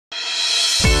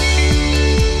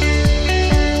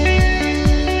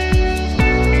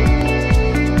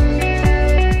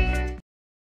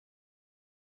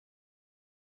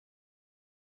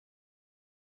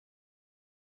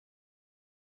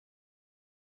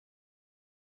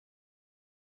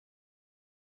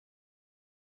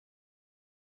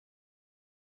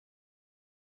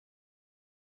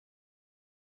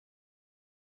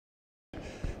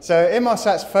So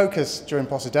Inmarsat's focus during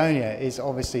Posidonia is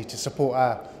obviously to support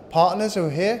our partners who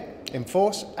are here in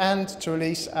force and to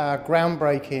release our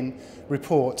groundbreaking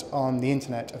report on the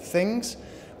Internet of Things,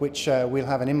 which we'll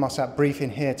have an Inmarsat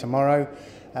briefing here tomorrow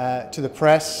to the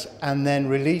press, and then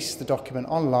release the document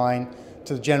online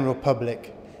to the general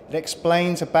public. It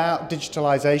explains about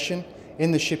digitalisation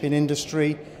in the shipping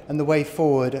industry and the way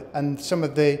forward and some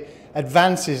of the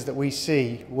advances that we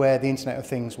see where the Internet of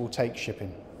Things will take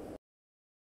shipping.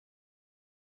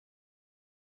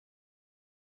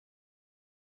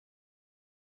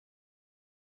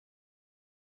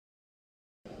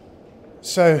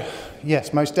 So,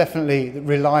 yes, most definitely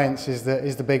reliance is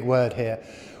the big word here.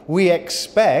 We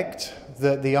expect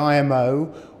that the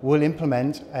IMO will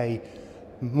implement a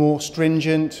more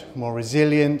stringent, more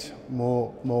resilient,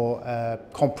 more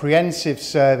comprehensive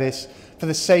service for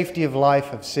the safety of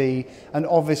life of sea and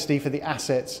obviously for the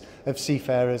assets of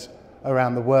seafarers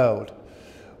around the world.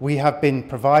 We have been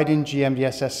providing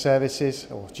GMDSS services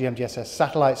or GMDSS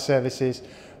satellite services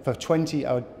for 20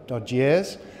 odd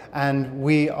years, and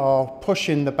we are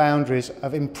pushing the boundaries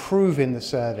of improving the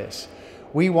service.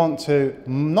 We want to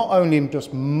not only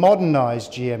just modernise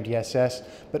GMDSS,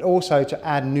 but also to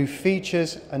add new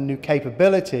features and new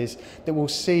capabilities that will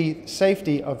see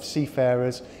safety of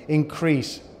seafarers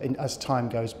increase as time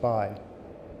goes by.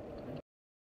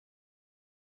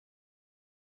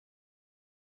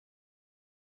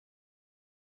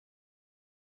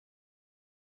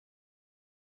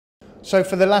 So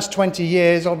for the last 20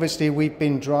 years, obviously, we've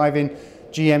been driving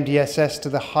GMDSS to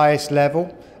the highest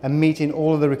level and meeting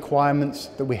all of the requirements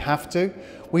that we have to.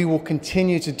 We will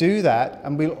continue to do that,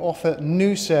 and we'll offer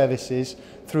new services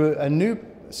through a new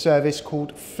service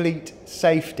called Fleet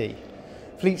Safety.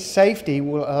 Fleet Safety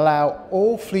will allow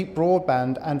all Fleet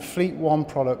Broadband and Fleet One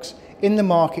products in the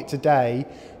market today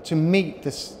to meet the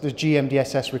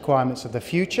GMDSS requirements of the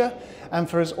future, and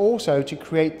for us also to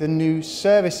create the new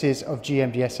services of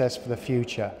GMDSS for the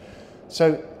future.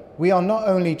 So we are not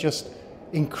only just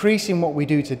increasing what we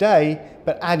do today,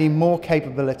 but adding more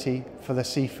capability for the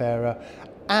seafarer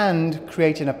and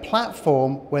creating a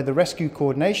platform where the rescue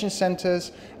coordination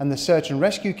centres and the search and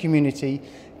rescue community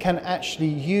can actually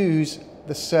use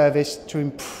the service to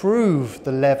improve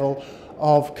the level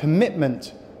of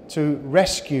commitment to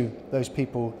rescue those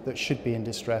people that should be in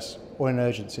distress or in an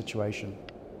urgent situation.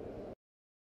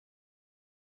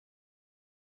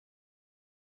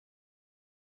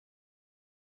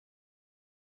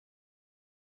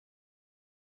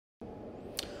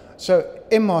 So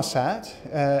Inmarsat,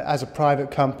 as a private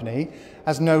company,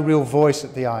 has no real voice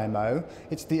at the IMO.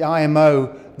 It's the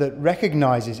IMO that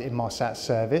recognises Inmarsat's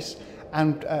service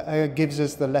and gives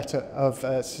us the letter of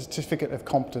certificate of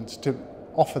competence to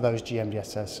offer those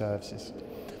GMDSS services.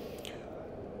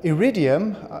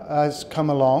 Iridium has come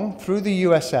along through the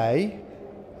USA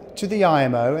to the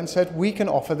IMO and said we can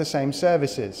offer the same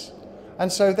services.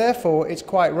 And so therefore it's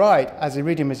quite right, as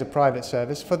Iridium is a private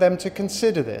service, for them to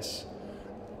consider this.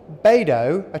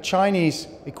 Beidou, a Chinese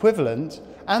equivalent,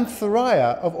 and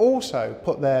Thuraya have also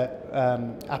put their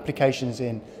applications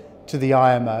in to the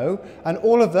IMO, and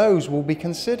all of those will be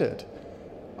considered.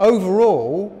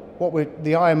 Overall, what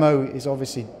the IMO is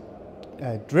obviously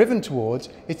driven towards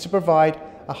is to provide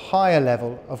a higher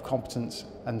level of competence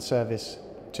and service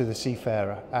to the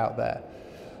seafarer out there.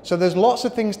 So there's lots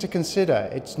of things to consider.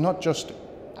 It's not just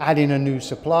adding a new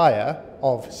supplier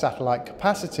of satellite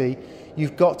capacity.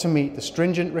 You've got to meet the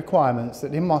stringent requirements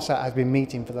that Inmarsat has been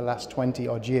meeting for the last 20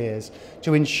 odd years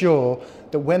to ensure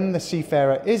that when the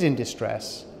seafarer is in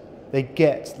distress, they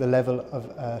get the level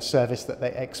of service that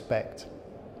they expect.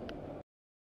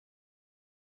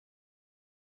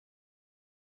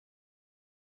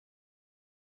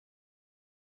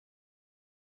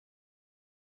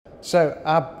 So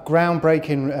our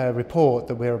groundbreaking report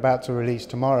that we're about to release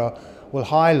tomorrow will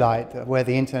highlight where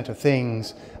the Internet of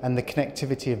Things and the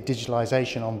connectivity of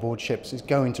digitalisation on board ships is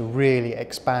going to really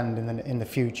expand in the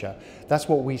future. That's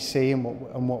what we see and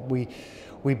what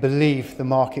we believe the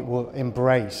market will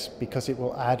embrace, because it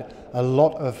will add a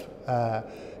lot of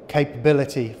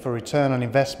capability for return on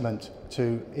investment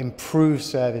to improve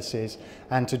services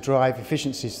and to drive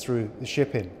efficiencies through the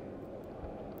shipping.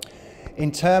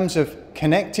 In terms of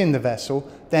connecting the vessel,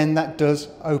 then that does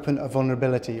open a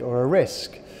vulnerability or a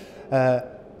risk.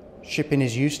 Shipping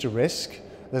is used to risk.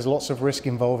 There's lots of risk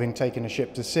involving taking a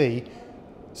ship to sea.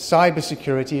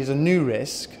 Cybersecurity is a new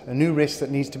risk that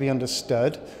needs to be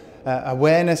understood.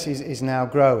 Awareness is now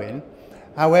growing.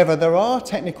 However, there are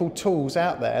technical tools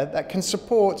out there that can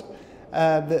support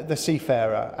the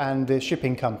seafarer and the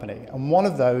shipping company. And one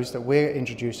of those that we're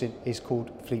introducing is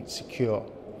called Fleet Secure.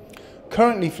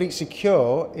 Currently, Fleet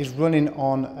Secure is running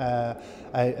on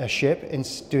a ship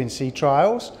doing sea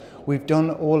trials. We've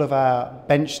done all of our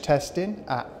bench testing,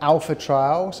 our alpha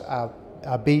trials, our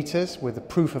betas with the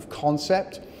proof of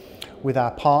concept with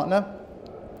our partner.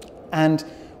 And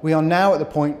we are now at the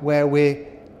point where we're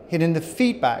getting the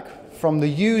feedback from the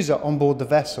user on board the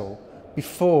vessel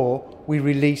before we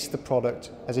release the product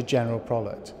as a general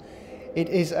product. It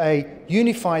is a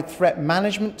unified threat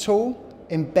management tool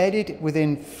embedded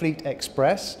within Fleet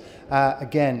Express,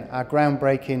 again, our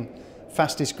groundbreaking,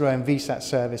 fastest growing VSAT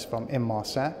service from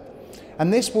Inmarsat.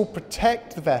 And this will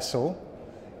protect the vessel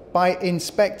by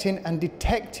inspecting and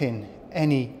detecting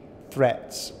any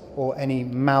threats or any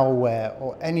malware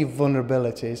or any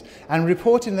vulnerabilities and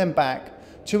reporting them back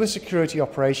to a security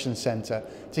operations center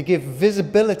to give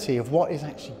visibility of what is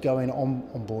actually going on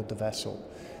board the vessel.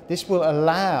 This will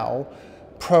allow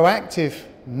proactive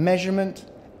measurement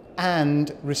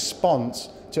and response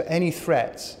to any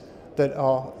threats that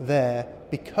are there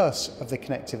because of the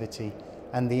connectivity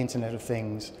and the Internet of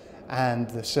Things and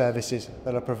the services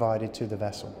that are provided to the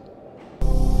vessel.